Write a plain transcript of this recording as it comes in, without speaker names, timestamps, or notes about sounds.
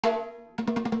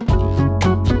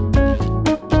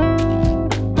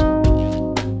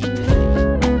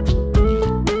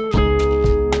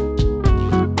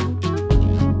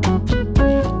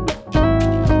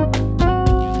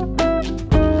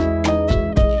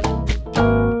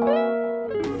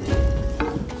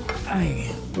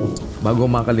bago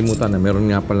makalimutan na meron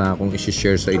nga pala akong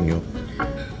isi-share sa inyo.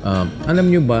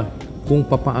 Alam nyo ba kung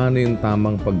papaano yung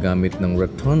tamang paggamit ng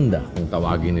rotunda, kung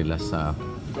tawagin nila sa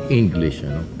English,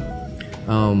 ano?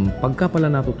 Pagka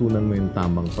pala natutunan mo yung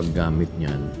tamang paggamit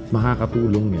niyan,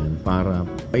 makakatulong yan para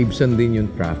paibsan din yung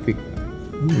traffic.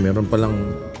 Meron palang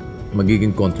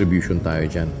magiging contribution tayo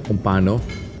dyan. Kung paano,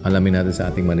 alamin natin sa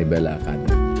ating Manibela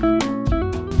Academy.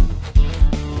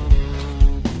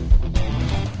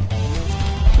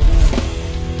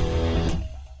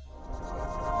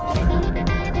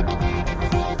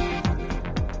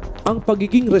 Ang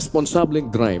pagiging responsableng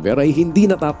driver ay hindi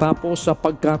natatapos sa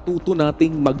pagkatuto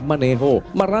nating magmaneho.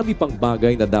 Marami pang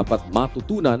bagay na dapat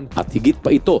matutunan at higit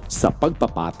pa ito sa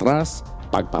pagpapatras,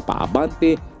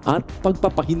 pagpapaabante at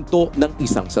pagpapahinto ng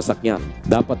isang sasakyan.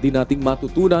 Dapat din nating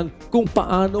matutunan kung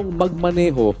paanong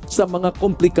magmaneho sa mga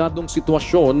komplikadong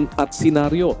sitwasyon at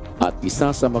senaryo. At isa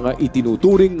sa mga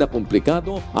itinuturing na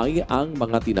komplikado ay ang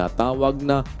mga tinatawag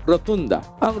na rotunda.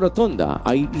 Ang rotunda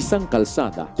ay isang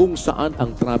kalsada kung saan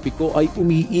ang trapiko ay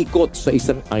umiikot sa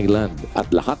isang island at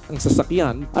lahat ng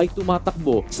sasakyan ay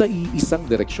tumatakbo sa iisang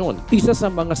direksyon. Isa sa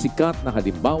mga sikat na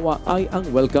halimbawa ay ang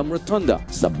Welcome Rotunda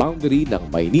sa boundary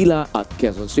ng Maynila at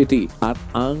Quezon City at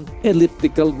ang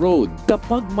Elliptical Road.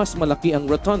 Kapag mas malaki ang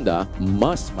rotunda,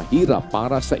 mas mahirap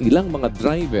para sa ilang mga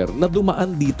driver na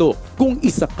dumaan dito. Kung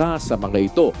isa ka sa mga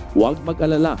ito, huwag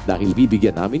mag-alala dahil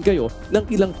bibigyan namin kayo ng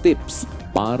ilang tips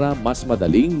para mas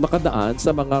madaling makadaan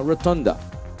sa mga rotunda.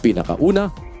 Pinakauna,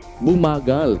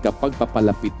 bumagal kapag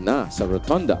papalapit na sa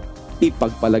rotunda.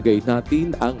 Ipagpalagay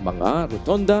natin ang mga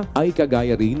rotunda ay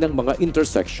kagaya rin ng mga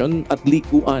intersection at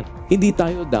likuan. Hindi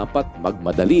tayo dapat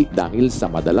magmadali dahil sa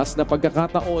madalas na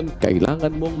pagkakataon,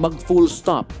 kailangan mong mag-full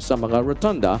stop sa mga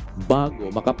rotunda bago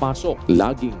makapasok.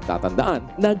 Laging tatandaan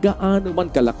na gaano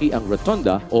man kalaki ang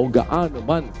rotunda o gaano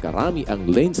man karami ang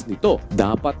lanes nito,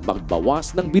 dapat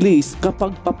magbawas ng bilis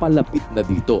kapag papalapit na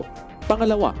dito.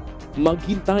 Pangalawa,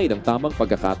 maghintay ng tamang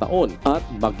pagkakataon at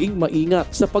maging maingat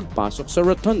sa pagpasok sa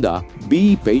rotunda.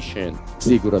 Be patient.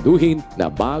 Siguraduhin na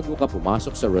bago ka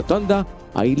pumasok sa rotunda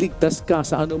ay ligtas ka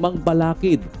sa anumang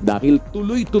balakid dahil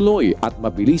tuloy-tuloy at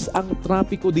mabilis ang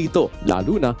trapiko dito,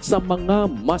 lalo na sa mga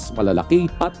mas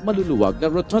malalaki at maluluwag na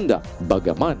rotunda.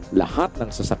 Bagaman lahat ng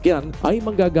sasakyan ay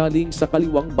manggagaling sa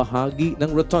kaliwang bahagi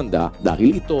ng rotunda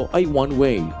dahil ito ay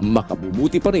one-way,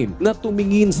 makabubuti pa rin na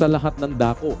tumingin sa lahat ng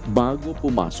dako bago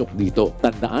pumasok dito.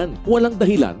 Tandaan, walang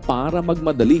dahilan para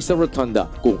magmadali sa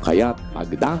rotunda, kung kaya't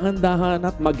magdahan-dahan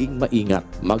at maging maingat.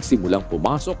 Magsimulang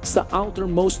pumasok sa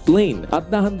outermost lane at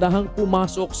dahan-dahang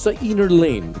pumasok sa inner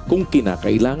lane kung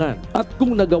kinakailangan. At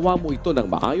kung nagawa mo ito ng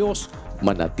maayos,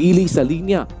 manatili sa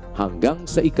linya hanggang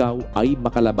sa ikaw ay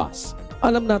makalabas.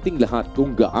 Alam nating lahat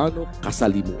kung gaano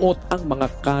kasalimuot ang mga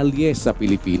kalye sa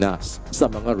Pilipinas. Sa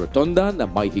mga rotunda na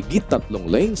may higit 3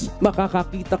 lanes,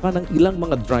 makakakita ka ng ilang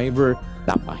mga driver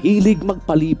na mahilig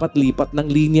magpalipat-lipat ng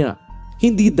linya.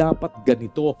 Hindi dapat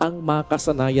ganito ang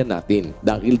makasanayan natin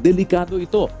dahil delikado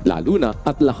ito, lalo na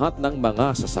at lahat ng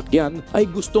mga sasakyan ay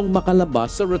gustong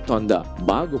makalabas sa rotunda.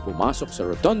 Bago pumasok sa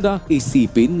rotunda,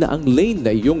 isipin na ang lane na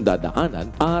iyong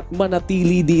dadaanan at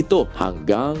manatili dito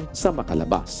hanggang sa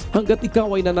makalabas. Hanggat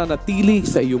ikaw ay nananatili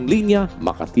sa iyong linya,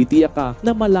 makatitiyak ka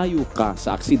na malayo ka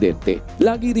sa aksidente.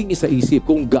 Lagi ring isaisip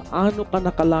kung gaano ka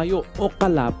nakalayo o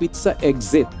kalapit sa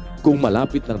exit. Kung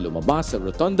malapit nang lumabas sa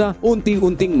rotunda,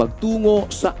 unti-unting magtungo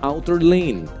sa outer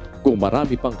lane. Kung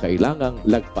marami pang kailangang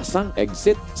lagpasang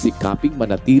exit, sikaping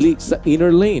manatili sa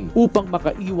inner lane upang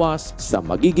makaiwas sa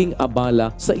magiging abala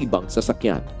sa ibang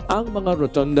sasakyan. Ang mga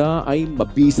rotunda ay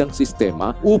mabisang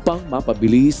sistema upang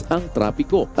mapabilis ang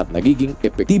trapiko at nagiging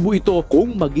epektibo ito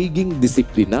kung magiging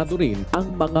disiplinado rin ang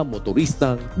mga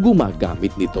motoristang gumagamit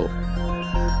nito.